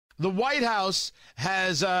The White House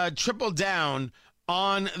has tripled down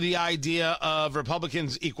on the idea of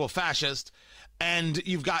Republicans equal fascist, and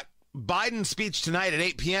you've got Biden's speech tonight at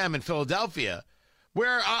 8 p.m. in Philadelphia,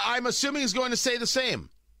 where I'm assuming he's going to say the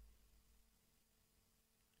same.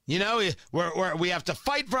 You know, we have to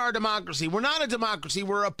fight for our democracy. We're not a democracy.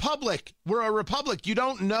 We're a republic. We're a republic. You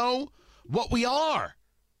don't know what we are.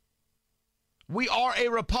 We are a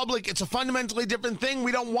republic. It's a fundamentally different thing.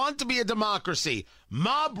 We don't want to be a democracy.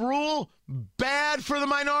 Mob rule, bad for the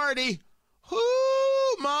minority.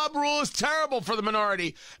 Mob rule is terrible for the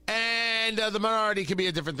minority. And the minority can be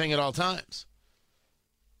a different thing at all times.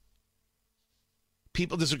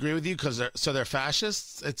 People disagree with you because they're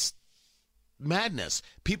fascists. It's madness.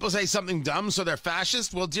 People say something dumb, so they're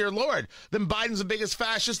fascist. Well, dear Lord, then Biden's the biggest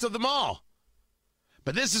fascist of them all.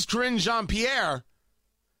 But this is Karine Jean-Pierre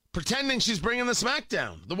pretending she's bringing the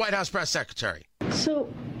smackdown, the White House press secretary.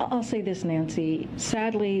 So I'll say this, Nancy.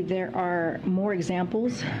 Sadly, there are more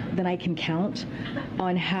examples than I can count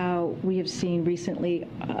on how we have seen recently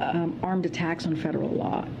armed attacks on federal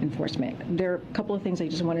law enforcement. There are a couple of things I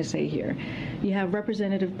just want to say here. You have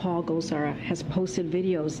Representative Paul Gosar has posted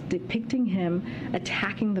videos depicting him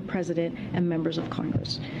attacking the president and members of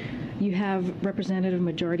Congress. You have Representative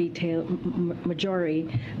Marjorie Taylor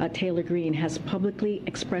Greene has publicly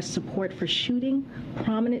expressed support for shooting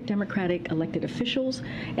prominent Democratic elected officials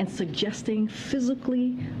and suggesting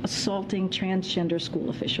physically assaulting transgender school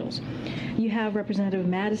officials. You have Representative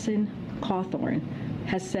Madison Cawthorn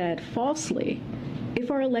has said falsely, if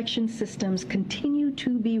our election systems continue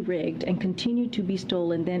to be rigged and continue to be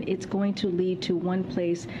stolen, then it's going to lead to one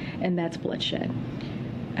place, and that's bloodshed.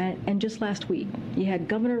 And just last week, you had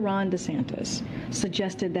Governor Ron DeSantis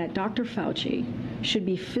suggested that Dr. Fauci should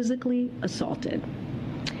be physically assaulted.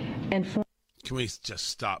 Can we just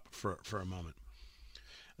stop for a moment?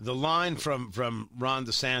 The line from Ron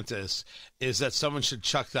DeSantis is that someone should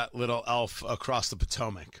chuck that little elf across the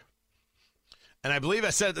Potomac. And I believe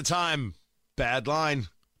I said at the time, bad line.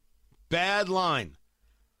 Bad line.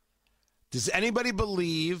 Does anybody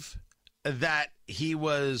believe that he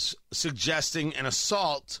was suggesting an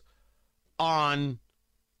assault on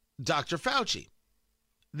Dr. Fauci?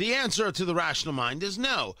 The answer to the rational mind is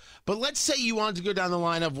no. But let's say you wanted to go down the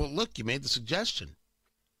line of, well, look, you made the suggestion.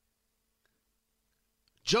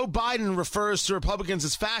 Joe Biden refers to Republicans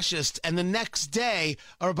as fascist, and the next day,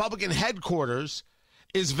 a Republican headquarters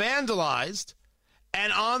is vandalized,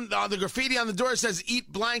 and on the graffiti on the door says,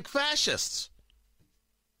 "Eat blank fascists."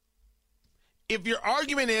 If your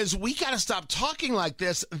argument is, we got to stop talking like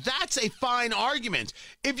this, that's a fine argument.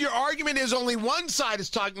 If your argument is only one side is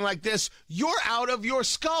talking like this, you're out of your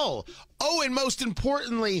skull. Oh, and most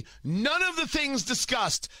importantly, none of the things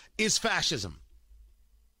discussed is fascism.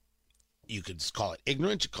 You could call it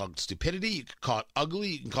ignorance, you could call it stupidity, you could call it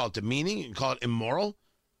ugly, you can call it demeaning, you can call it immoral,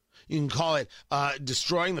 you can call it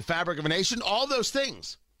destroying the fabric of a nation, all those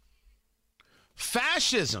things.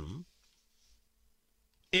 Fascism,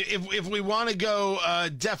 if we want to go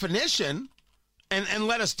definition, and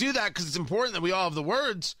let us do that because it's important that we all have the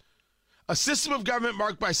words, a system of government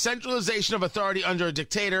marked by centralization of authority under a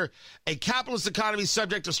dictator, a capitalist economy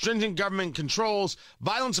subject to stringent government controls,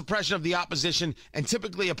 violent suppression of the opposition, and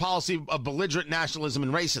typically a policy of belligerent nationalism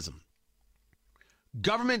and racism.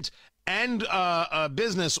 Government and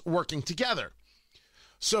business working together.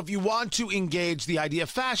 So if you want to engage the idea of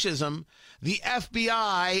fascism, the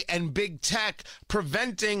FBI and big tech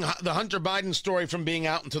preventing the Hunter Biden story from being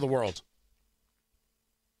out into the world.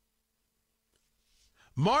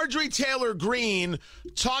 Marjorie Taylor Greene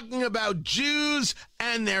talking about Jews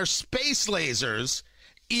and their space lasers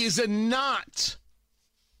is not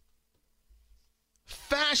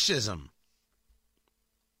fascism.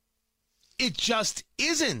 It just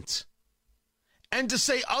isn't. And to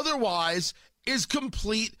say otherwise is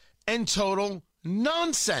complete and total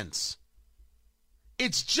nonsense.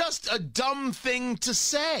 It's just a dumb thing to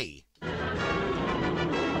say.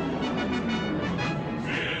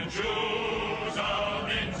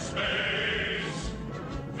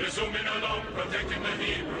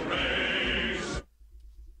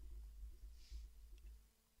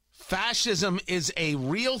 Fascism is a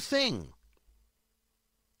real thing.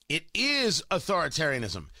 It is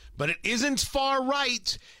authoritarianism, but it isn't far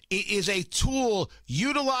right. It is a tool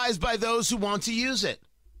utilized by those who want to use it.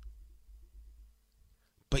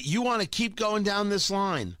 But you want to keep going down this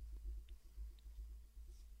line.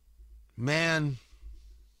 Man,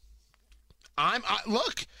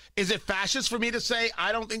 look, is it fascist for me to say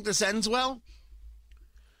I don't think this ends well?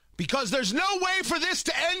 Because there's no way for this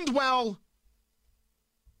to end well.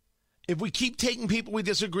 if we keep taking people we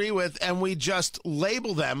disagree with and we just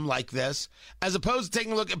label them like this, as opposed to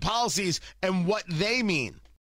taking a look at policies and what they mean.